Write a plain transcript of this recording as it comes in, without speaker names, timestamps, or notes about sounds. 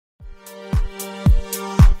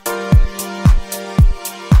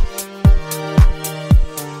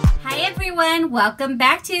everyone, welcome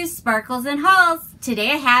back to Sparkles and Hauls.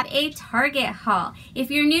 Today I have a Target haul.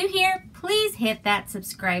 If you're new here, please hit that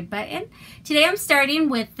subscribe button. Today I'm starting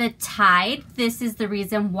with the Tide. This is the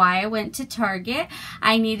reason why I went to Target.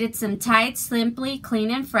 I needed some Tide Simply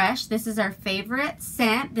Clean and Fresh. This is our favorite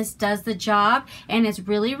scent. This does the job and is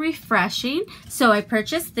really refreshing. So I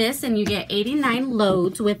purchased this and you get 89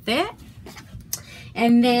 loads with it.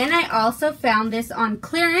 And then I also found this on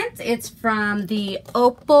clearance. It's from the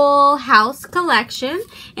Opal House collection,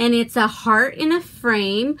 and it's a heart in a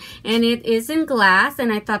frame, and it is in glass,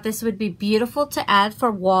 and I thought this would be beautiful to add for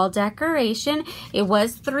wall decoration. It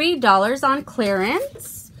was $3 on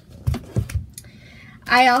clearance.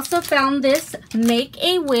 I also found this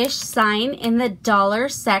Make-A-Wish sign in the dollar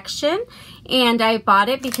section, and I bought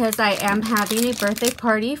it because I am having a birthday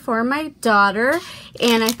party for my daughter,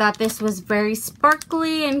 and I thought this was very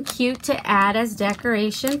sparkly and cute to add as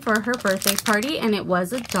decoration for her birthday party, and it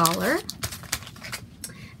was $1.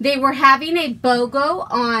 They were having a BOGO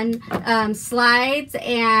on slides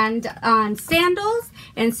and on sandals,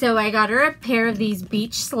 and so I got her a pair of these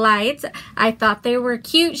beach slides. I thought they were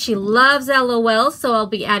cute. She loves LOL, so I'll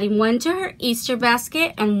be adding one to her Easter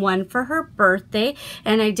basket and one for her birthday.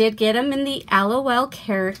 And I did get them in the LOL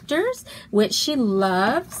characters, which she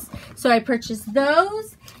loves. So I purchased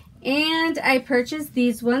those. And I purchased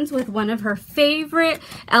these ones with one of her favorite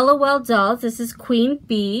LOL dolls. This is Queen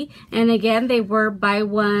Bee. And again, they were buy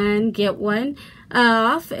one, get one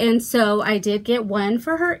off. And so I did get one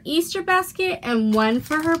for her Easter basket and one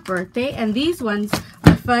for her birthday. And these ones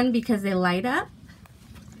are fun because they light up.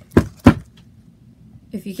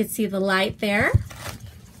 If you could see the light there.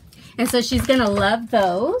 And so she's going to love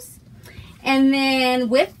those. And then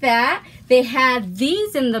with that, they had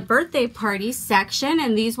these in the birthday party section,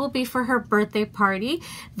 and these will be for her birthday party.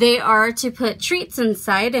 They are to put treats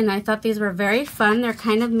inside, and I thought these were very fun. They're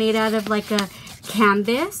kind of made out of like a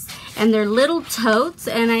canvas, and they're little totes,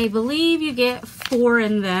 and I believe you get 4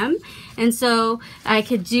 in them. And so I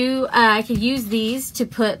could use these to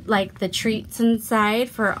put like the treats inside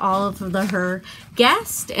for all of her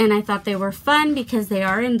guests, and I thought they were fun because they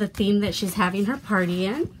are in the theme that she's having her party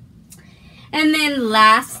in. And then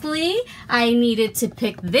lastly, I needed to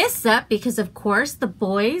pick this up because, of course, the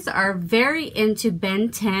boys are very into Ben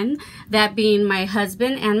 10, that being my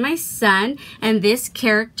husband and my son. And this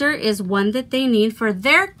character is one that they need for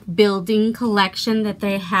their building collection that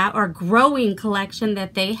they have, or growing collection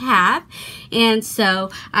that they have. And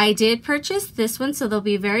so I did purchase this one, so they'll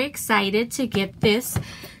be very excited to get this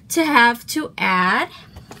to have to add.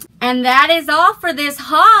 And that is all for this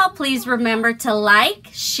haul. Please remember to like,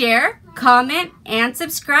 share, comment, and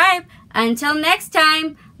subscribe. Until next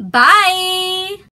time, bye!